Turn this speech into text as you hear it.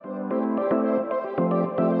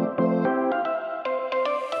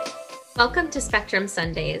Welcome to Spectrum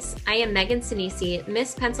Sundays. I am Megan Sinisi,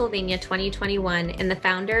 Miss Pennsylvania 2021, and the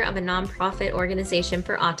founder of a nonprofit organization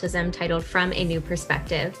for autism titled From a New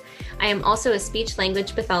Perspective. I am also a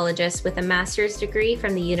speech-language pathologist with a master's degree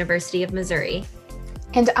from the University of Missouri.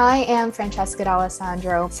 And I am Francesca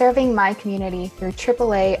D'Alessandro, serving my community through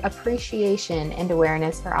AAA Appreciation and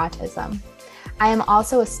Awareness for Autism. I am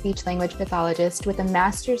also a speech-language pathologist with a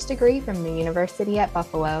master's degree from the University at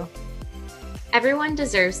Buffalo. Everyone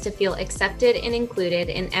deserves to feel accepted and included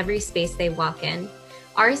in every space they walk in.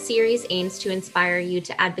 Our series aims to inspire you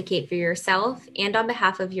to advocate for yourself and on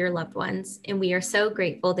behalf of your loved ones, and we are so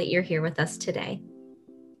grateful that you're here with us today.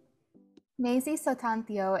 Maisie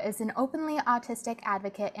Sotantio is an openly autistic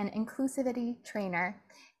advocate and inclusivity trainer.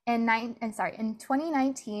 In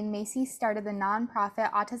 2019, Macy started the nonprofit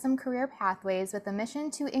Autism Career Pathways with a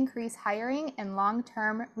mission to increase hiring and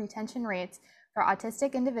long-term retention rates for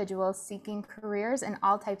autistic individuals seeking careers in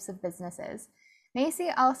all types of businesses. Macy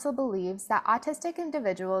also believes that autistic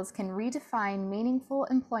individuals can redefine meaningful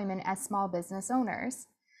employment as small business owners.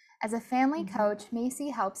 As a family coach,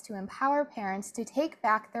 Macy helps to empower parents to take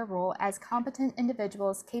back their role as competent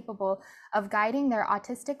individuals capable of guiding their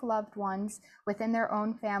autistic loved ones within their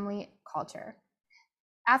own family culture.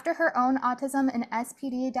 After her own autism and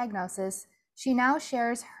SPD diagnosis, she now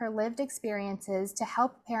shares her lived experiences to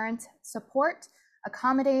help parents support,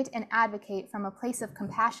 accommodate, and advocate from a place of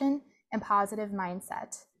compassion and positive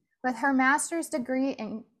mindset. With her master's degree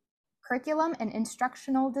in curriculum and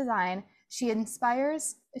instructional design, she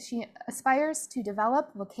aspires to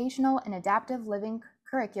develop vocational and adaptive living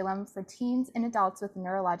curriculum for teens and adults with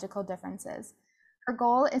neurological differences. Her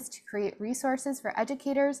goal is to create resources for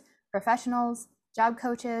educators, professionals, job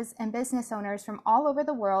coaches, and business owners from all over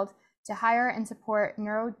the world to hire and support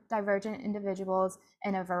neurodivergent individuals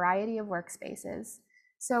in a variety of workspaces.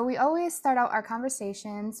 So we always start out our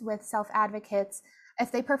conversations with self-advocates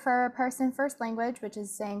if they prefer person first language, which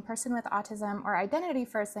is saying person with autism, or identity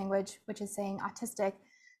first language, which is saying autistic,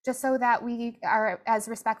 just so that we are as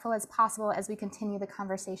respectful as possible as we continue the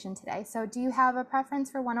conversation today. So do you have a preference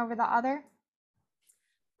for one over the other?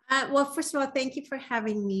 Well, first of all, thank you for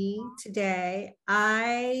having me today.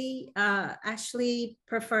 I actually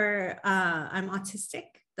prefer, I'm autistic.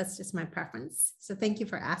 That's just my preference. So thank you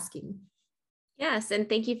for asking. Yes, and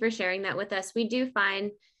thank you for sharing that with us. We do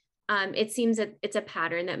find it seems that it's a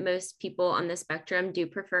pattern that most people on the spectrum do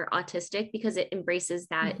prefer autistic because it embraces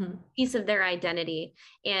that piece of their identity,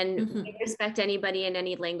 and we respect anybody and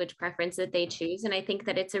any language preference that they choose. And I think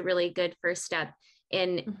that it's a really good first step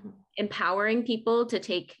in empowering people to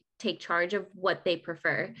take charge of what they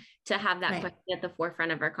prefer, to have that question at the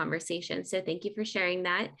forefront of our conversation. So thank you for sharing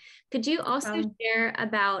that. Could you also share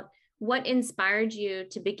about what inspired you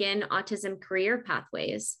to begin Autism Career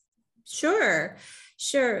Pathways? Sure.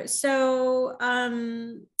 So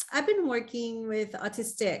I've been working with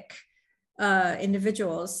autistic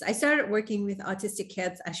individuals. I started working with autistic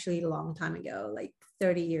kids actually a long time ago, like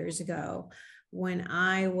 30 years ago, when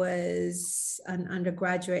I was an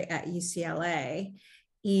undergraduate at UCLA.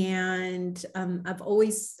 And I've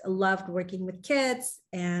always loved working with kids.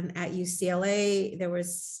 And at UCLA, there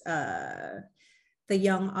was the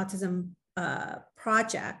Young Autism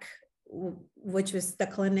Project, which was the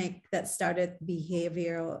clinic that started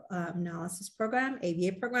behavioral analysis program,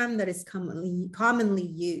 ABA program, that is commonly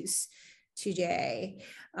used today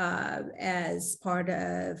as part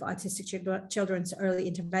of autistic children's early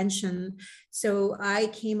intervention. So I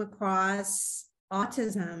came across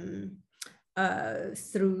autism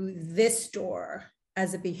through this door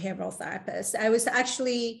as a behavioral therapist. I was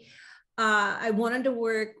actually I wanted to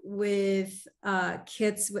work with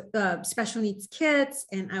kids with special needs kids,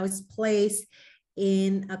 and I was placed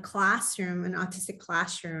in a classroom, an autistic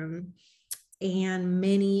classroom, and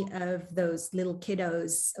many of those little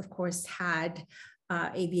kiddos, of course, had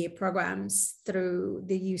ABA programs through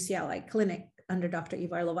the UCLA clinic under Dr.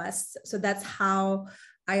 Ivar West. So that's how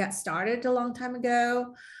I got started a long time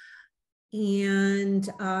ago, and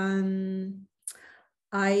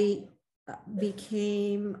I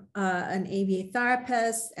became an ABA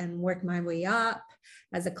therapist and worked my way up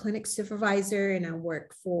as a clinic supervisor, and I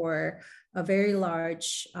worked for a very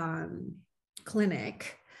large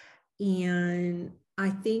clinic. And I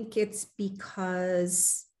think it's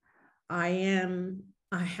because I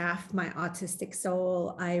have my autistic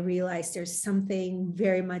soul. I realized there's something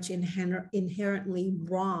very much inherently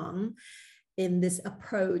wrong in this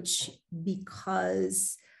approach,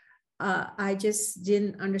 because I just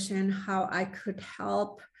didn't understand how I could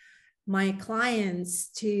help my clients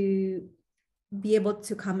to be able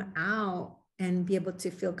to come out and be able to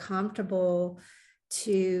feel comfortable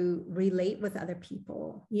to relate with other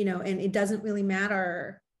people, you know, and it doesn't really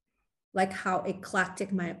matter like how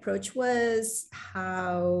eclectic my approach was,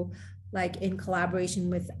 how like in collaboration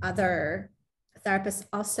with other therapists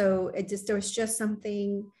also, there was just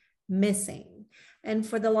something missing. And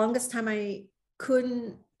for the longest time, I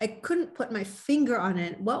couldn't put my finger on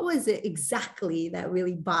it. What was it exactly that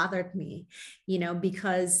really bothered me? You know,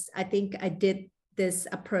 because I think I did this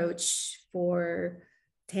approach for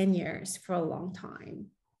 10 years, for a long time.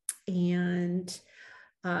 And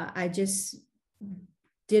I just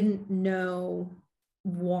didn't know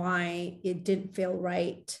why it didn't feel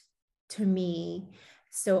right to me.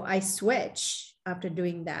 So I switched after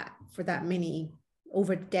doing that for that many,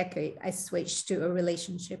 over a decade. I switched to a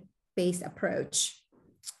relationship-based approach.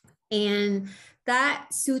 And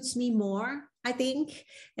that suits me more, I think.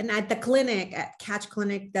 And at the clinic, at Catch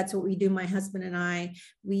Clinic, that's what we do. My husband and I,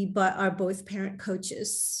 we are both parent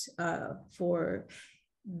coaches for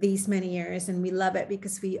these many years, and we love it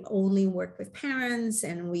because we only work with parents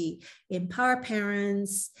and we empower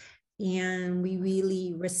parents, and we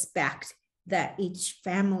really respect that each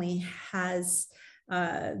family has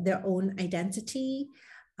their own identity,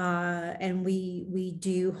 and we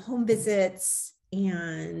do home visits,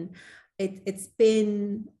 and it's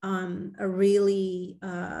been a really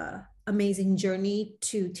amazing journey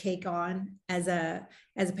to take on as a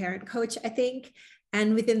parent coach, I think.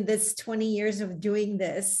 And within this 20 years of doing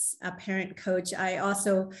this, a parent coach, I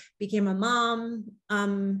also became a mom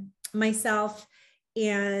myself.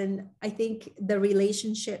 And I think the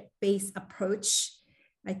relationship-based approach,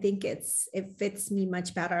 I think it fits me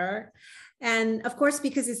much better. And of course,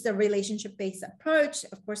 because it's the relationship-based approach,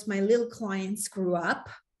 of course, my little clients grew up,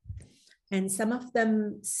 and some of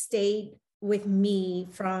them stayed with me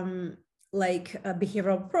from like a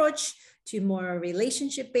behavioral approach to more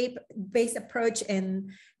relationship-based approach.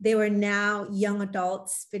 And they were now young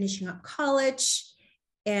adults finishing up college,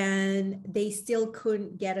 and they still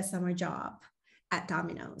couldn't get a summer job at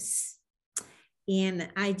Domino's. And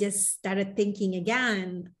I just started thinking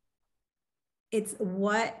again, it's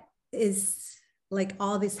what is like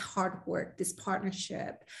all this hard work, this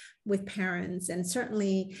partnership with parents, and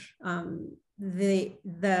certainly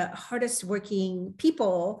the hardest working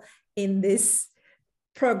people in this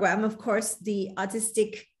program, of course, the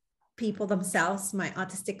autistic people themselves, my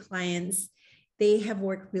autistic clients, they have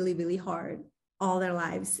worked really, really hard all their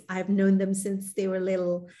lives. I've known them since they were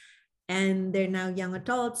little, and they're now young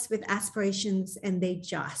adults with aspirations, and they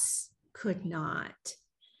just could not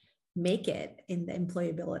make it in the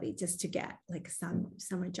employability just to get like some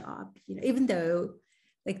summer job, you know, even though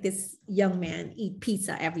like this young man eat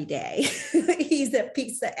pizza every day. He's a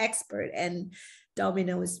pizza expert, and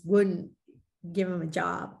Domino's wouldn't give him a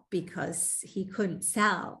job because he couldn't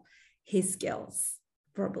sell his skills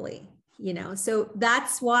verbally, you know. So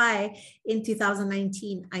that's why in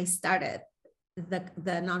 2019 I started the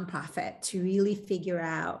nonprofit to really figure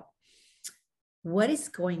out what is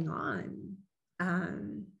going on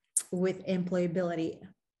with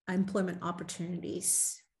employment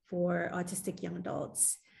opportunities for autistic young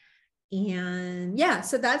adults. And yeah,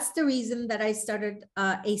 so that's the reason that I started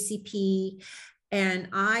ACP. And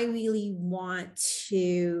I really want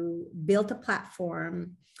to build a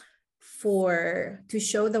platform to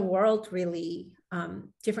show the world really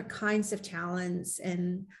different kinds of talents,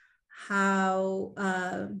 and how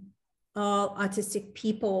all autistic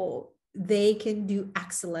people, they can do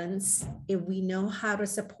excellence if we know how to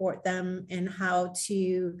support them and how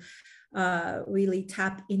to really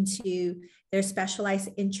tap into their specialized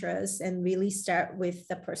interests, and really start with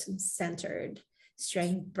the person-centered,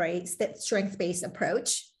 strength-based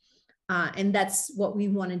approach. And that's what we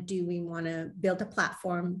want to do. We want to build a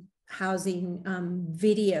platform housing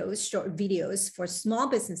short videos for small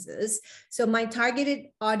businesses. So my targeted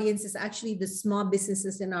audience is actually the small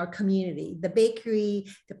businesses in our community, the bakery,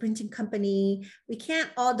 the printing company. We can't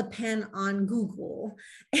all depend on Google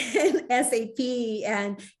and SAP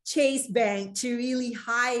and Chase Bank to really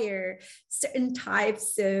hire certain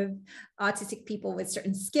types of autistic people with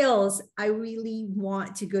certain skills. I really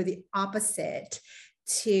want to go the opposite,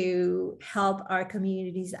 to help our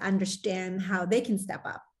communities understand how they can step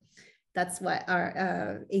up. That's what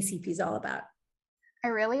our ACP is all about. I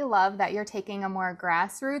really love that you're taking a more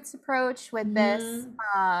grassroots approach with this,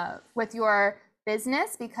 with your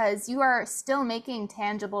business, because you are still making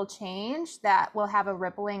tangible change that will have a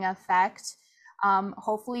rippling effect,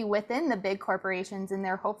 hopefully within the big corporations, and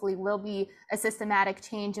there hopefully will be a systematic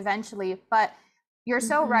change eventually. But You're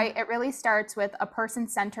so right. It really starts with a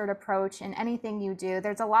person-centered approach in anything you do.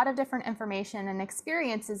 There's a lot of different information and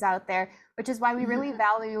experiences out there, which is why we really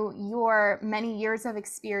value your many years of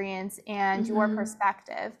experience and your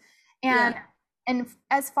perspective. And and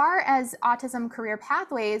as far as autism career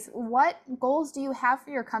pathways, what goals do you have for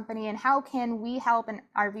your company, and how can we help and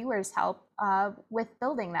our viewers help with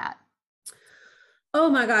building that? Oh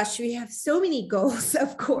my gosh, we have so many goals,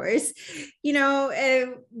 of course.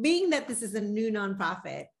 Being that this is a new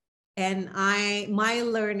nonprofit, and my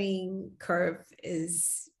learning curve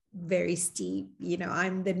is very steep.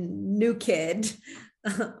 I'm the new kid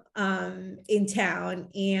in town,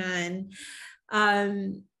 and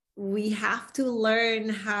we have to learn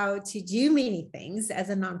how to do many things as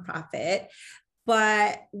a nonprofit.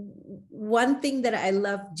 But one thing that I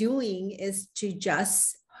love doing is to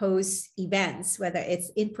just host events, whether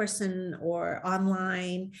it's in person or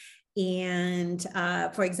online. And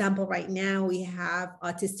for example, right now we have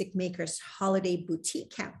Autistic Makers Holiday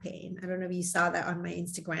Boutique campaign. I don't know if you saw that on my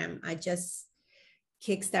Instagram. I just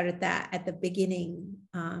kickstarted that at the beginning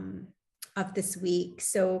of this week.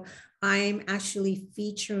 So I'm actually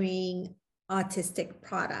featuring autistic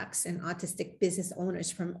products and autistic business owners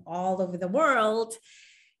from all over the world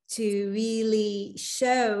to really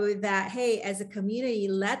show that, hey, as a community,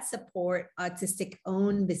 let's support autistic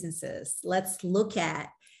owned businesses. Let's look at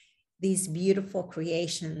these beautiful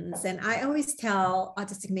creations. And I always tell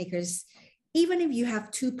autistic makers, even if you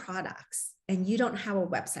have 2 products and you don't have a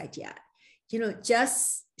website yet,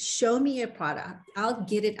 just show me your product. I'll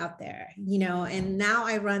get it out there, and now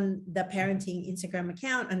I run the parenting Instagram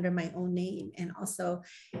account under my own name, and also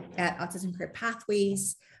at Autism Career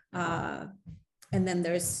Pathways. And then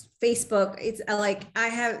there's Facebook. It's like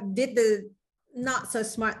I did the not so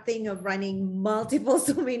smart thing of running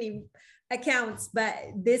so many accounts, but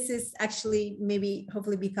this is actually maybe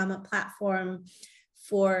hopefully become a platform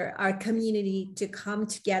for our community to come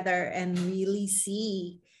together and really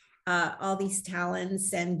see all these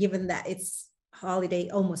talents. And given that it's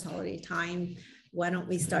almost holiday time, why don't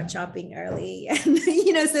we start shopping early? And,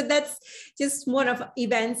 so that's just one of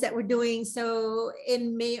events that we're doing. So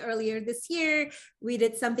in May earlier this year, we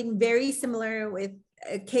did something very similar with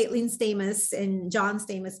Caitlin Stamos and John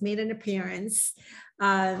Stamos made an appearance.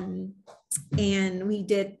 And we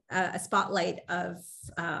did a spotlight of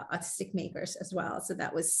autistic makers as well. So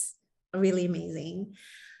that was really amazing.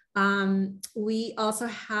 We also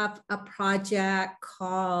have a project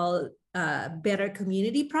called Better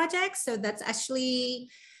Community Project. So that's actually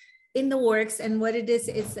in the works. And what it is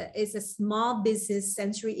a small business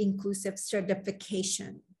sensory inclusive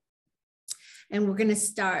certification. And we're going to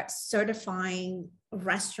start certifying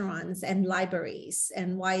restaurants and libraries.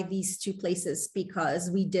 And why these 2 places? Because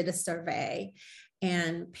we did a survey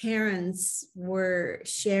and parents were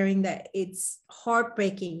sharing that it's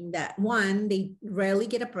heartbreaking that, one, they rarely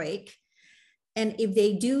get a break. And if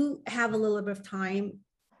they do have a little bit of time,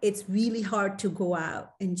 it's really hard to go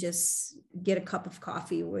out and just get a cup of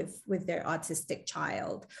coffee with their autistic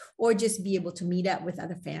child, or just be able to meet up with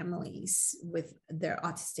other families with their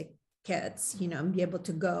autistic kids, and be able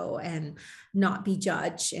to go and not be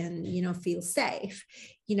judged and, feel safe,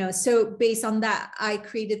 so based on that, I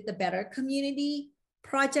created the Better Community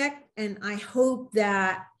Project. And I hope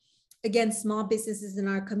that, again, small businesses in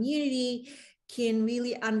our community can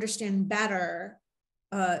really understand better,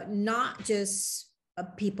 not just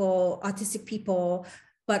autistic people,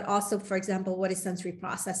 but also, for example, what is sensory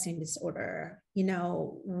processing disorder?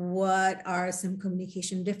 What are some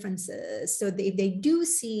communication differences? So if they do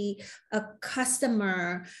see a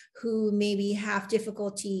customer who maybe have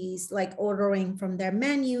difficulties like ordering from their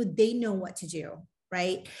menu, they know what to do,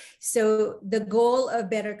 right? So the goal of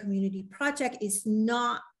Better Community Project is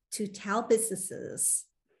not to tell businesses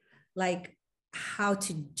like how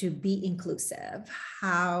to be inclusive,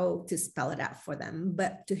 how to spell it out for them,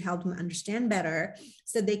 but to help them understand better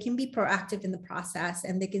so they can be proactive in the process,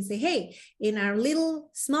 and they can say, hey, in our little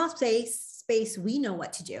small space, we know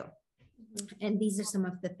what to do. And these are some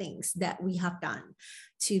of the things that we have done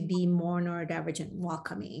to be more neurodivergent and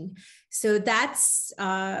welcoming. So that's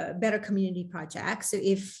Better Community Project. So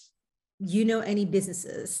if you know any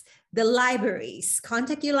businesses, the libraries,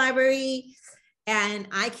 contact your library, and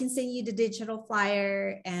I can send you the digital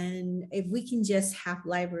flyer. And if we can just have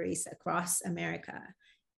libraries across America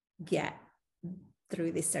get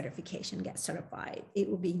through this certification, get certified, it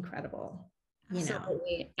would be incredible.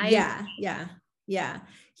 Absolutely. Yeah.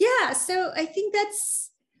 So I think that's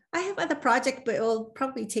I have other projects, but it will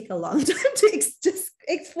probably take a long time to just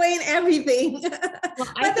explain everything. Well,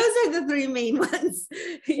 but those are the three main ones.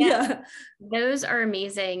 Yeah. Those are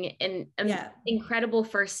amazing and incredible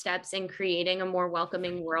first steps in creating a more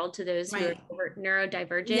welcoming world to those who are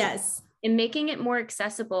neurodivergent. Yes. And making it more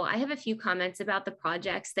accessible. I have a few comments about the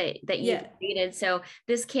projects that you created. So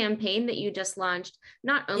this campaign that you just launched,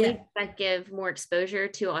 not only does that give more exposure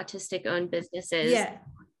to autistic owned businesses,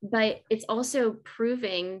 but it's also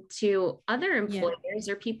proving to other employers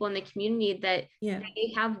or people in the community that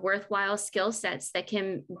they have worthwhile skill sets that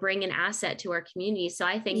can bring an asset to our community. So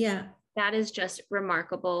I think that is just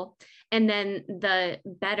remarkable. And then the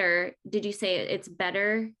better, did you say it's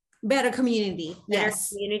better? Better community.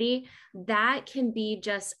 Community, that can be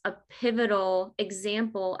just a pivotal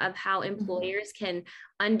example of how employers can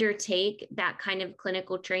undertake that kind of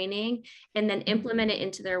clinical training and then implement it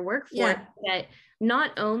into their workforce. That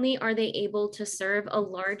not only are they able to serve a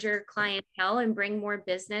larger clientele and bring more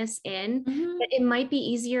business in, but it might be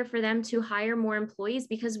easier for them to hire more employees,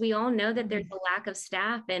 because we all know that there's a lack of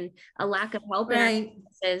staff and a lack of help in our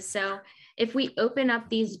businesses. So if we open up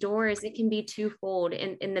these doors, it can be twofold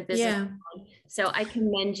in the business. So I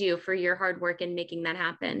commend you for your hard work in making that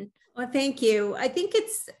happen. Well, thank you. I think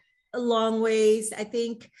it's a long ways. I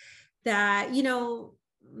think that, you know,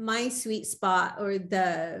 my sweet spot, or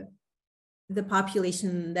the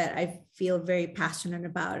population that I feel very passionate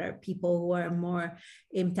about, are people who are more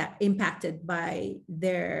impacted by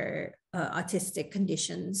their autistic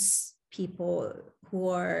conditions, people who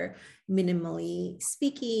are minimally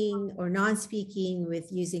speaking or non-speaking with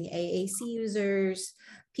using AAC users,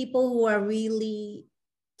 people who are really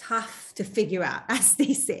tough to figure out, as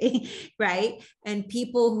they say, right? And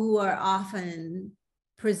people who are often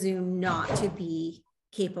presumed not to be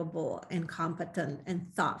capable and competent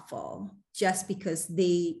and thoughtful just because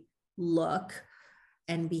they look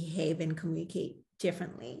and behave and communicate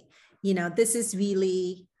differently. You know, this is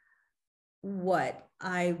really what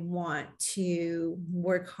I want to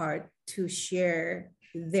work hard to share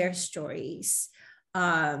their stories.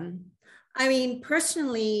 I mean,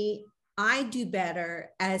 personally, I do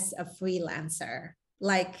better as a freelancer.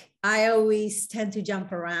 Like, I always tend to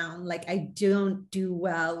jump around. Like, I don't do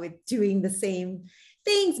well with doing the same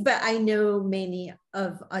things, but I know many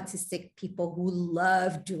of autistic people who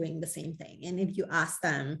love doing the same thing. And if you ask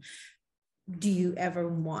them, do you ever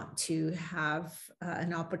want to have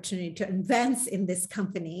an opportunity to advance in this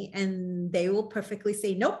company? And they will perfectly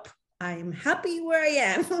say, nope, I'm happy where I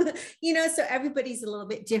am. You know, so everybody's a little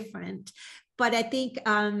bit different. But I think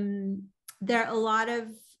there are a lot of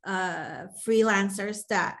freelancers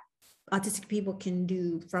that autistic people can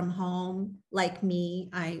do from home. Like me,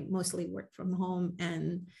 I mostly work from home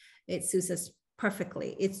and it suits us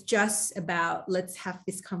perfectly. It's just about, let's have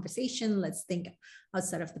this conversation. Let's think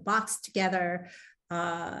outside of the box together.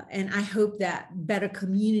 And I hope that Better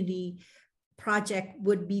Community project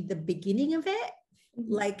would be the beginning of it,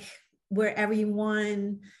 like where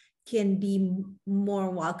everyone can be more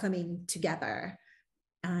welcoming together.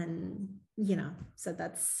 And, you know, so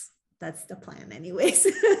that's the plan anyways.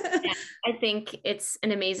 Yeah, I think it's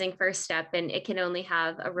an amazing first step, and it can only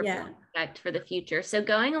have a ripple effect for the future. So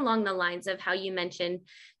going along the lines of how you mentioned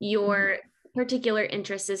your particular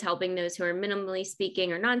interest is helping those who are minimally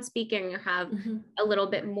speaking or non-speaking or have a little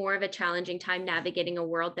bit more of a challenging time navigating a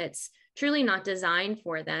world that's truly not designed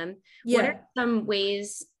for them. What are some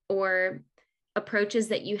ways or approaches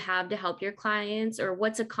that you have to help your clients, or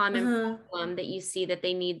what's a common problem that you see that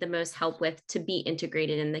they need the most help with to be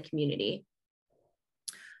integrated in the community?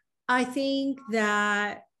 I think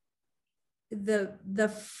that the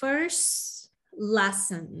first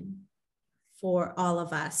lesson for all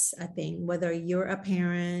of us, I think, whether you're a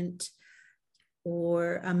parent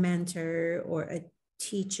or a mentor or a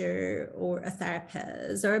teacher or a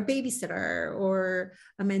therapist or a babysitter or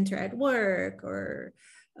a mentor at work or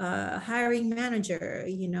hiring manager,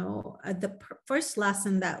 you know, the first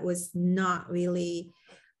lesson that was not really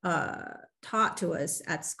taught to us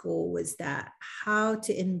at school was that how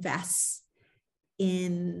to invest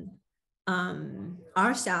in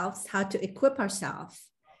ourselves, how to equip ourselves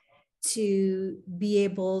to be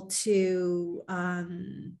able to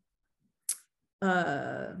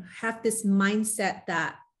have this mindset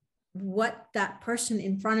that what that person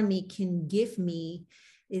in front of me can give me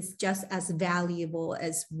is just as valuable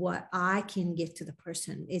as what I can give to the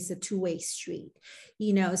person. It's a two-way street,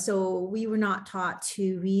 you know. So we were not taught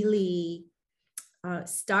to really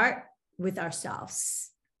start with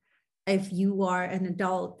ourselves. If you are an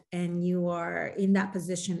adult and you are in that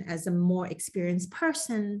position as a more experienced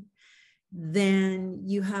person, then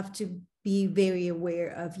you have to be very aware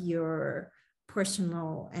of your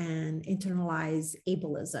personal and internalized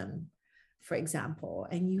ableism, for example.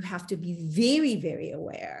 And you have to be very, very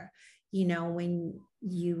aware, when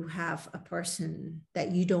you have a person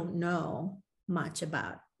that you don't know much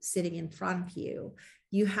about sitting in front of you,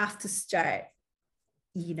 you have to start,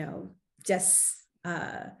 just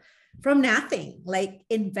from nothing, like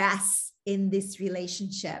invest in this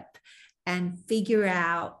relationship and figure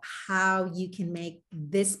out how you can make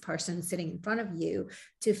this person sitting in front of you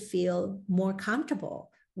to feel more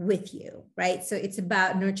comfortable with you, right? So it's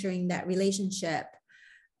about nurturing that relationship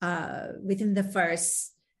within the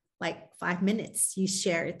first 5 minutes you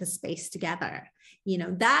share the space together.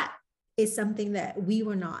 That is something that we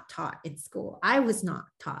were not taught in school. I was not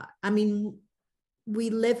taught. I mean,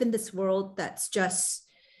 we live in this world that's just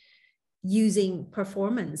using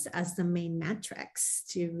performance as the main metrics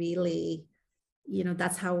to really,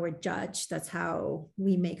 that's how we're judged. That's how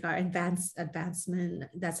we make our advancement.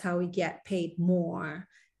 That's how we get paid more.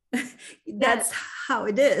 That's how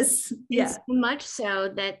it is. Yeah. So much so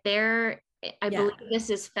that I believe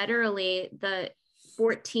this is federally, the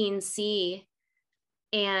 14C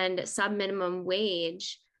and sub-minimum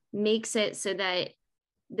wage makes it so that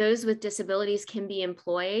those with disabilities can be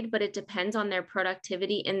employed, but it depends on their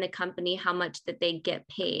productivity in the company, how much that they get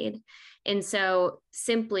paid. And so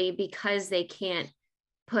simply because they can't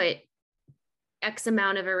put X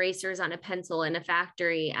amount of erasers on a pencil in a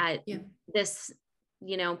factory at this,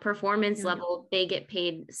 performance level, they get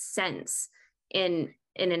paid cents in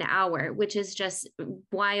an hour, which is just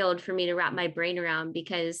wild for me to wrap my brain around,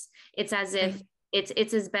 because it's as if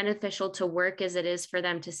it's as beneficial to work as it is for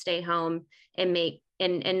them to stay home and make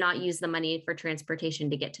and not use the money for transportation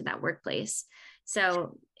to get to that workplace.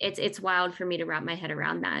 So it's wild for me to wrap my head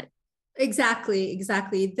around that. Exactly.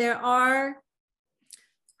 There are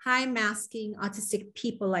high masking autistic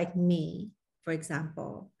people like me, for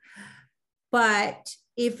example. But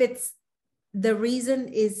if it's the reason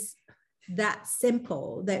is that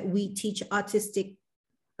simple, that we teach autistic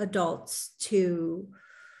adults to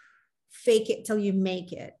fake it till you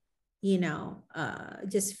make it,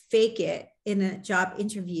 just fake it in a job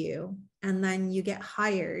interview, and then you get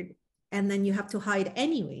hired, and then you have to hide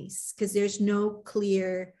anyways because there's no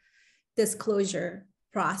clear disclosure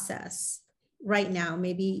process right now.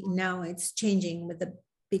 Maybe now it's changing with the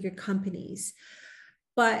bigger companies,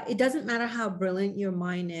 but it doesn't matter how brilliant your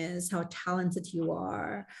mind is, how talented you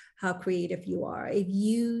are, how creative you are. If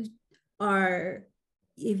you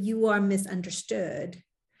are misunderstood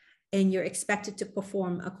and you're expected to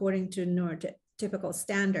perform according to neurotypical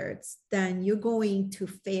standards, then you're going to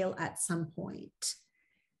fail at some point,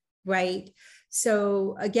 right?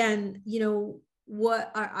 So again,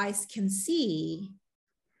 what our eyes can see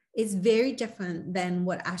is very different than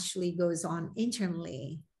what actually goes on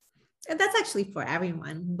internally. And that's actually for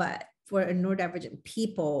everyone, but for neurodivergent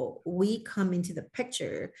people, we come into the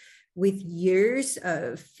picture with years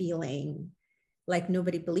of feeling like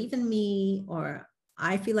nobody believed in me, or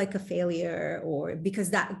I feel like a failure, or because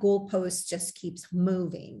that goalpost just keeps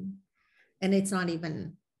moving and it's not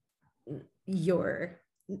even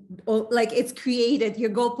it's created, your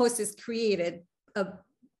goalpost is created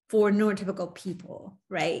for neurotypical people,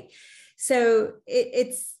 right? So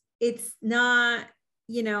it's not,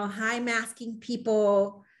 high masking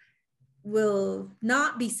people will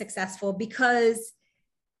not be successful because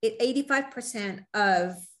 85%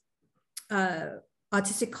 of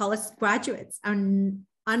autistic college graduates are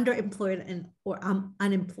underemployed or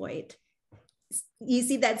unemployed. You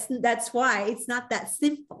see, that's why it's not that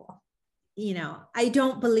simple. I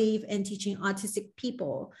don't believe in teaching autistic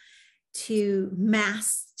people to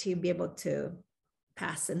mask to be able to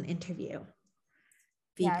pass an interview,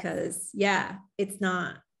 because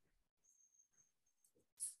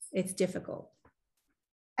it's difficult.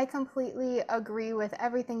 I completely agree with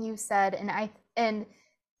everything you said. And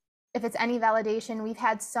if it's any validation, we've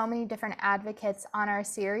had so many different advocates on our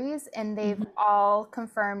series, and they've all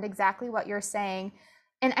confirmed exactly what you're saying.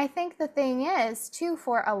 And I think the thing is, too,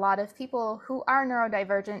 for a lot of people who are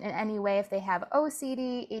neurodivergent in any way, if they have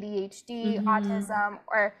OCD, ADHD, autism,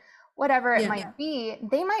 or whatever it might be,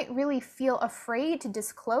 they might really feel afraid to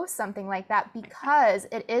disclose something like that because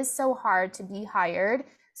it is so hard to be hired.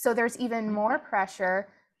 So there's even more pressure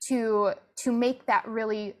to make that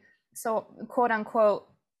really, so quote unquote,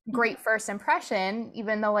 great first impression,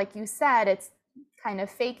 even though, like you said, it's kind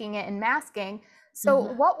of faking it and masking. So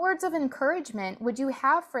what words of encouragement would you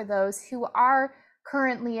have for those who are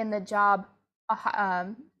currently in the job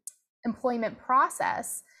employment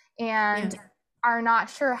process and are not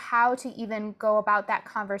sure how to even go about that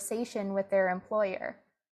conversation with their employer?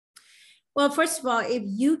 Well, first of all, if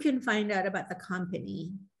you can find out about the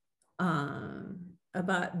company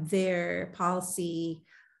about their policy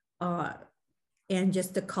and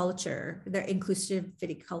just the culture, their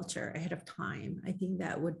inclusivity culture ahead of time. I think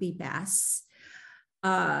that would be best.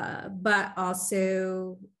 But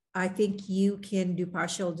also, I think you can do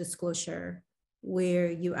partial disclosure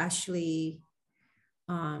where you actually,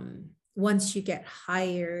 once you get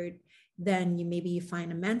hired, then you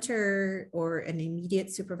find a mentor or an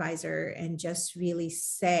immediate supervisor and just really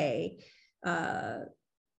say,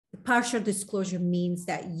 partial disclosure means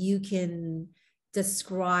that you can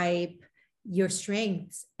describe your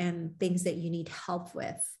strengths and things that you need help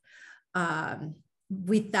with,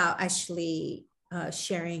 without actually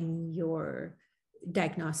sharing your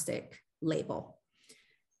diagnostic label,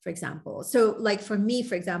 for example. So like for me,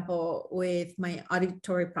 for example, with my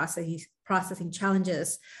auditory processing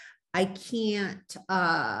challenges, I can't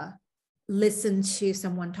listen to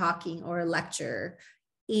someone talking or a lecture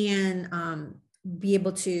and be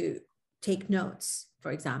able to take notes,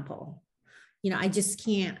 for example. I just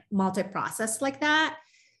can't multi-process like that.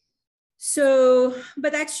 So,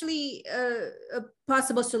 but actually a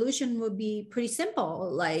possible solution would be pretty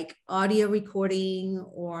simple, like audio recording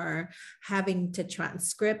or having to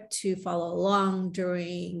transcript to follow along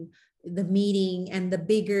during the meeting. And the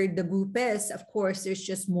bigger the group is, of course, there's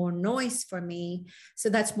just more noise for me. So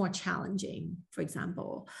that's more challenging, for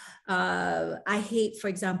example. I hate, for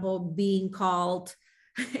example, being called,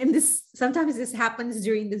 and sometimes this happens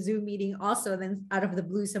during the Zoom meeting also, then out of the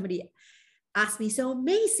blue, somebody asked me, so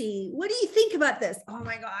Macy, what do you think about this? Oh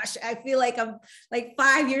my gosh, I feel like I'm like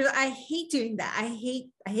 5 years. I hate doing that. I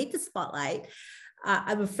hate the spotlight.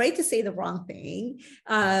 I'm afraid to say the wrong thing.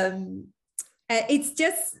 It's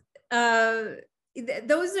just,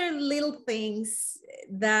 those are little things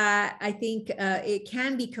that I think it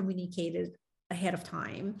can be communicated ahead of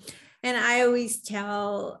time. And I always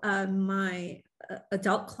tell my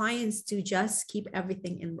adult clients to just keep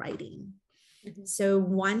everything in writing. Mm-hmm. So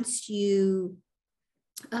once you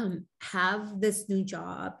have this new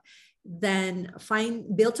job, then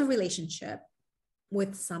build a relationship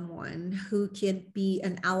with someone who can be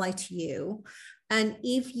an ally to you. And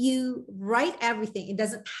if you write everything, it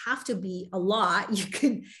doesn't have to be a lot. You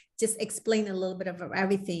can just explain a little bit of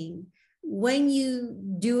everything. When you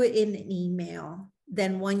do it in an email,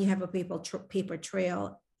 then one, you have a paper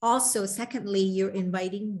trail. Also, secondly, you're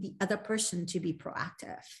inviting the other person to be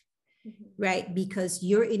proactive, mm-hmm. right? Because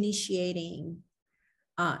you're initiating,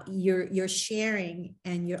 you're sharing,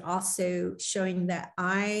 and you're also showing that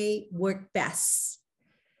I work best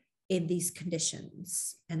in these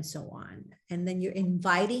conditions and so on. And then you're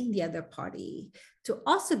inviting the other party to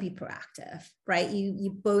also be proactive, right? You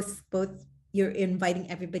both, you're inviting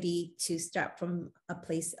everybody to start from a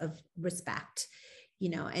place of respect,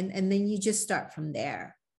 and then you just start from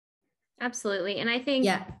there. Absolutely. And I think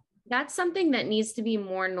that's something that needs to be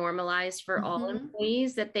more normalized for mm-hmm. all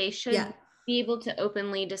employees, that they should be able to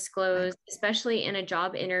openly disclose, especially in a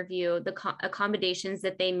job interview, the accommodations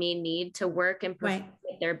that they may need to work and perform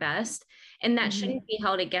at their best. And that mm-hmm. shouldn't be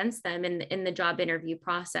held against them in the job interview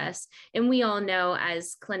process. And we all know,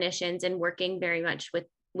 as clinicians and working very much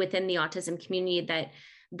within the autism community, that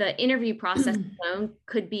the interview process alone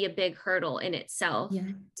could be a big hurdle in itself. Yeah.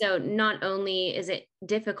 So not only is it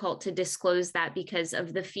difficult to disclose that because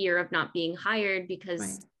of the fear of not being hired,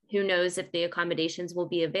 because who knows if the accommodations will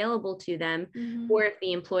be available to them, mm-hmm. or if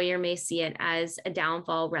the employer may see it as a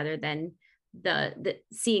downfall rather than the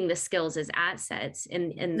seeing the skills as assets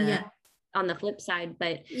in the on the flip side.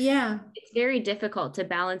 But it's very difficult to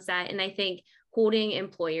balance that. And I think holding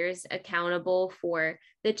employers accountable for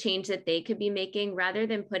the change that they could be making, rather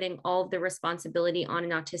than putting all of the responsibility on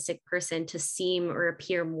an autistic person to seem or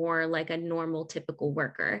appear more like a normal, typical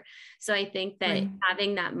worker. So I think that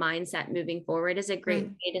having that mindset moving forward is a great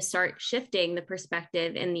way to start shifting the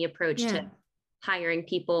perspective and the approach to hiring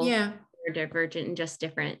people who are divergent and just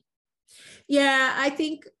different. Yeah, I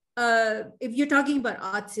think if you're talking about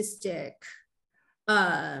autistic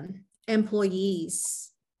employees,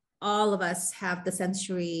 all of us have the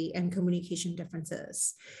sensory and communication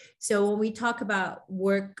differences. So when we talk about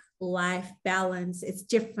work-life balance, it's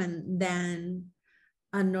different than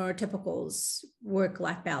a neurotypical's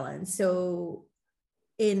work-life balance. So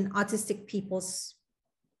in autistic people's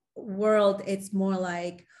world, it's more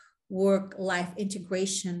like work-life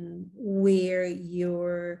integration, where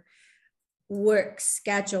your work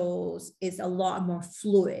schedules is a lot more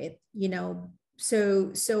fluid,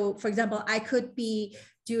 So for example, I could be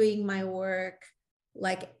doing my work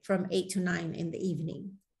like from 8 to 9 in the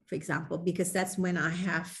evening, for example, because that's when I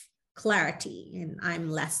have clarity and I'm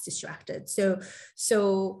less distracted. So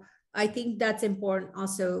I think that's important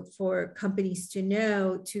also for companies to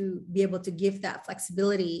know, to be able to give that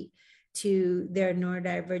flexibility to their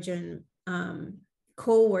neurodivergent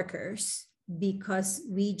co-workers, because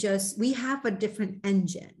we have a different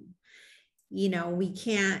engine. We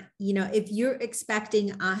can't, if you're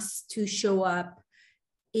expecting us to show up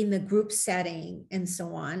in the group setting and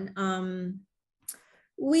so on,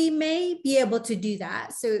 we may be able to do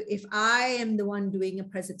that. So if I am the one doing a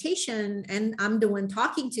presentation and I'm the one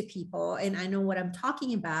talking to people and I know what I'm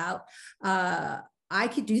talking about, I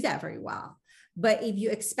could do that very well. But if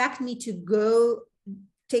you expect me to go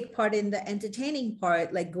take part in the entertaining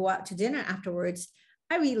part, like go out to dinner afterwards,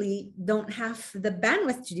 I really don't have the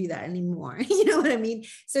bandwidth to do that anymore. You know what I mean?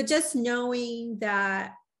 So just knowing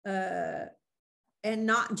that, and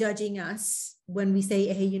not judging us when we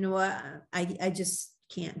say, hey, you know what, I just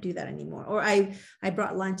can't do that anymore. Or I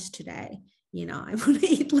brought lunch today, I want to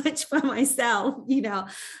eat lunch by myself,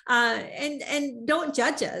 and don't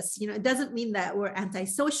judge us. It doesn't mean that we're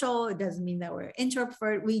antisocial. It doesn't mean that we're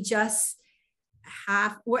introvert. We're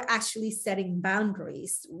actually setting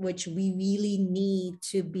boundaries, which we really need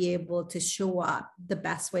to be able to show up the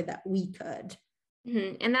best way that we could.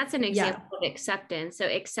 Mm-hmm. And that's an example of acceptance. So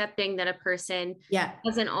accepting that a person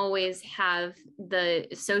doesn't always have the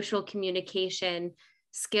social communication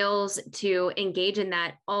skills to engage in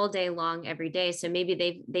that all day long, every day. So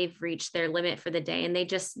maybe they've reached their limit for the day and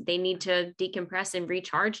they need to decompress and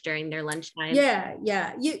recharge during their lunchtime.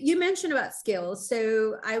 Yeah. You mentioned about skills.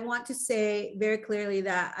 So I want to say very clearly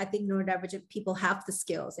that I think neurodivergent people have the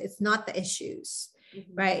skills. It's not the issues.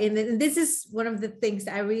 Mm-hmm. Right. And this is one of the things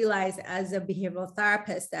I realized as a behavioral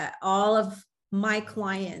therapist, that all of my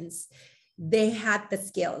clients, they had the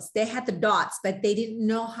skills, they had the dots, but they didn't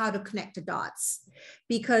know how to connect the dots,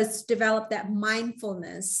 because to develop that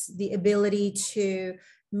mindfulness, the ability to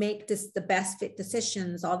make this the best fit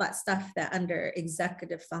decisions, all that stuff that under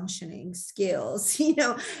executive functioning skills,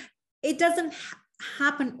 it doesn't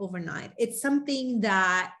happen overnight. It's something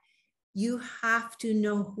that you have to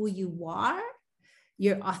know who you are,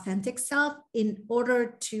 your authentic self, in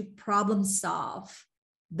order to problem solve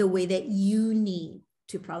the way that you need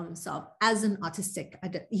to problem solve as an autistic,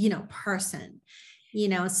 person,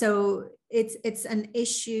 so it's an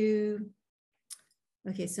issue.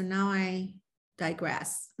 Okay. So now I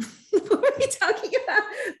digress. What were we talking about?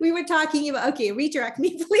 We were talking about, okay, redirect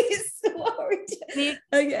me, please. What were we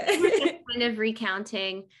okay. Kind of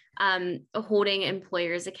recounting, holding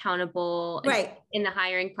employers accountable in the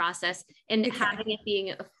hiring process, and having it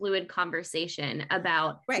being a fluid conversation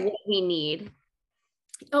about what we need.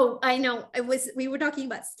 Oh, I know. We were talking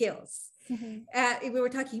about skills. Mm-hmm. We were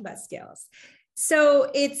talking about skills.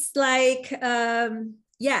 So it's like,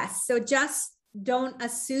 yes. So just don't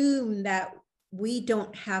assume that we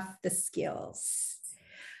don't have the skills.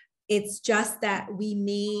 It's just that we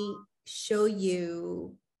may show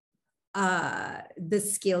you the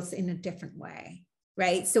skills in a different way,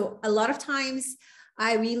 right? So a lot of times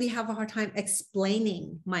I really have a hard time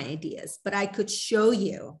explaining my ideas, but I could show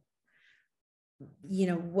you,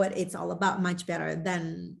 what it's all about much better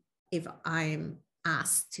than if I'm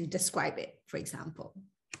asked to describe it, for example,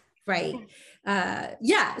 right?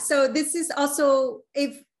 So this is also,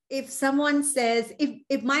 if someone says,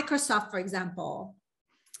 if Microsoft, for example,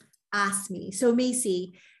 asks me, so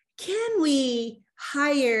Macy, can we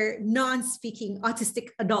hire non-speaking autistic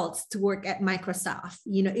adults to work at Microsoft?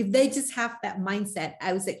 If they just have that mindset,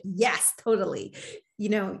 I was like, yes, totally.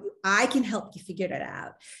 I can help you figure that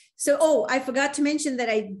out. So, I forgot to mention that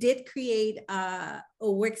I did create a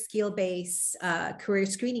work skill-based career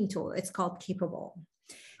screening tool. It's called Capable.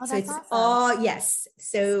 Oh, so it's awesome. yes.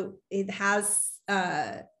 So it has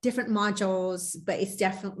different modules, but it's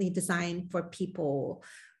definitely designed for people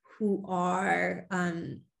who are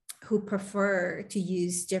who prefer to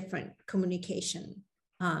use different communication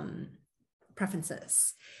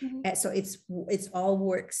preferences. Mm-hmm. So it's all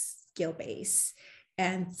work skill based.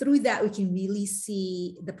 And through that, we can really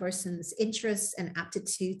see the person's interests and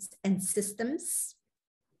aptitudes and systems,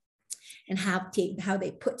 and how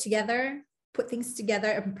they put things together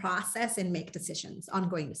and process and make decisions,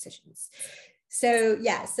 ongoing decisions. So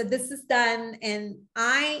so this is done. And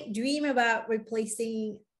I dream about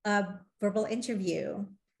replacing a verbal interview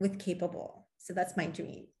with Capable. So that's my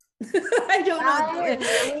dream. I don't know.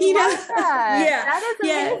 Really love that. Yeah, that is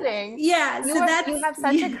amazing. Yeah. You have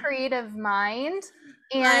such a creative mind,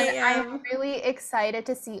 and I'm really excited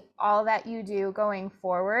to see all that you do going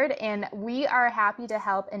forward. And we are happy to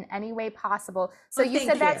help in any way possible. So you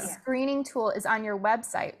said that screening tool is on your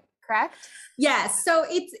website, correct? Yes. So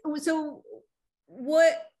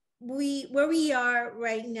what where we are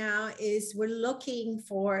right now is we're looking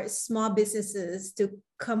for small businesses to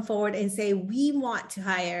come forward and say, we want to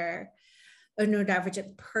hire a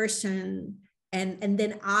neurodivergent person, and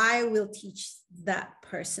then I will teach that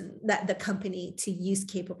person, that the company, to use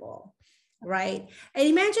Capable, right? And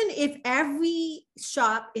imagine if every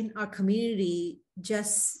shop in our community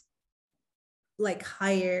just like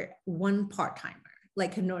hire one part-timer,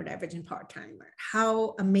 like a neurodivergent part-timer.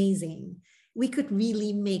 How amazing. We could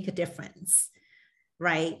really make a difference,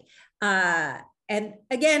 right? And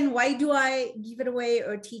again, why do I give it away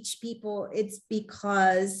or teach people? It's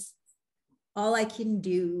because all I can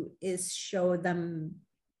do is show them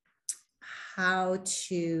how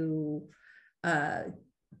to, I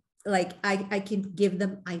can give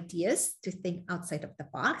them ideas to think outside of the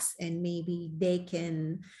box, and maybe they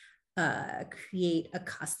can create a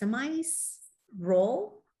customized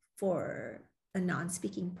role for a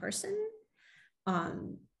non-speaking person.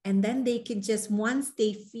 And then they can just, once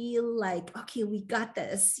they feel like, okay, we got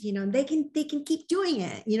this, they can keep doing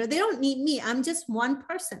it. They don't need me. I'm just one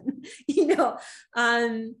person, yeah.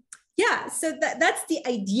 So that's the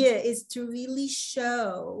idea, is to really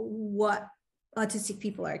show what autistic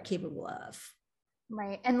people are capable of.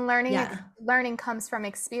 Right. And learning comes from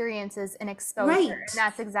experiences and exposure. Right. And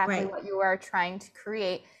that's exactly Right. what you are trying to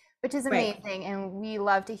create, which is amazing. Right. And we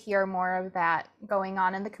love to hear more of that going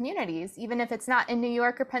on in the communities, even if it's not in New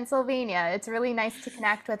York or Pennsylvania. It's really nice to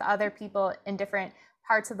connect with other people in different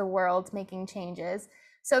parts of the world making changes.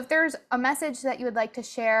 So if there's a message that you would like to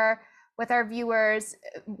share with our viewers,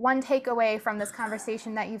 one takeaway from this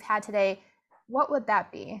conversation that you've had today, what would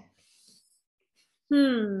that be?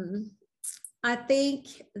 I think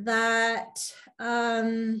that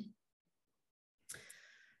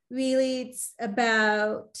really it's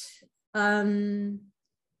about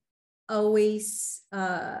always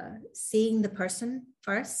seeing the person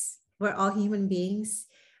first. We're all human beings.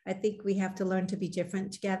 I think we have to learn to be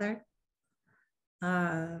different together.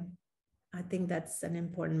 I think that's an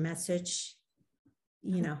important message,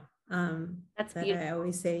 That's that beautiful. I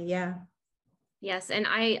always say, yeah. Yes. And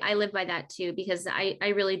I live by that too, because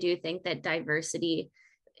I really do think that diversity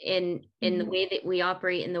in the way that we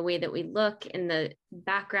operate, in the way that we look, in the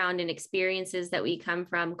background and experiences that we come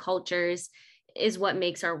from, cultures, is what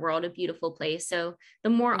makes our world a beautiful place. So the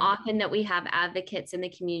more often that we have advocates in the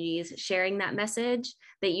communities sharing that message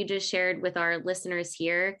that you just shared with our listeners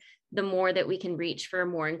here, the more that we can reach for a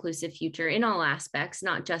more inclusive future in all aspects,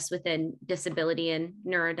 not just within disability and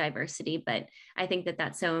neurodiversity, but I think that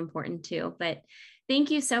that's so important too. But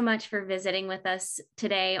thank you so much for visiting with us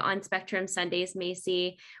today on Spectrum Sundays,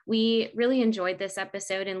 Macy. We really enjoyed this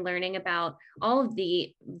episode and learning about all of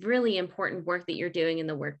the really important work that you're doing in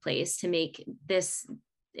the workplace to make this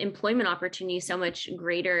employment opportunity so much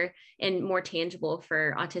greater and more tangible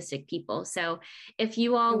for autistic people. So if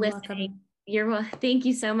you all listening, thank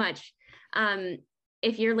you so much.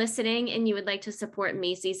 If you're listening and you would like to support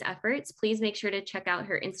Macy's efforts, please make sure to check out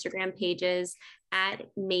her Instagram pages at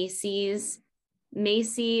Macy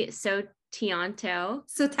Sotanto,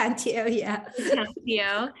 yeah.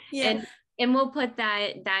 Sotanto. Yeah. And we'll put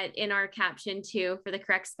that in our caption too for the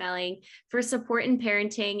correct spelling, for support in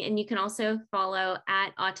parenting. And you can also follow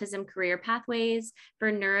at Autism Career Pathways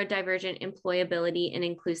for neurodivergent employability and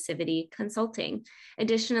inclusivity consulting.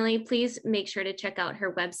 Additionally, please make sure to check out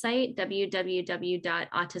her website,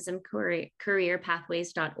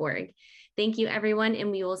 www.autismcareerpathways.org. Thank you, everyone, and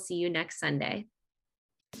we will see you next Sunday.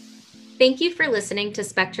 Thank you for listening to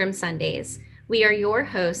Spectrum Sundays. We are your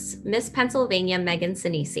hosts, Miss Pennsylvania Megan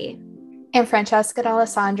Sinisi and Francesca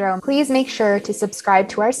D'Alessandro. Please make sure to subscribe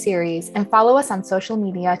to our series and follow us on social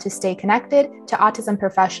media to stay connected to autism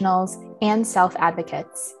professionals and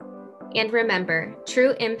self-advocates. And remember,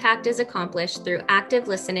 true impact is accomplished through active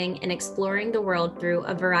listening and exploring the world through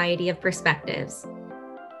a variety of perspectives.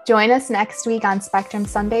 Join us next week on Spectrum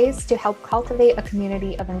Sundays to help cultivate a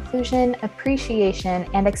community of inclusion, appreciation,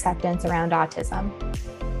 and acceptance around autism.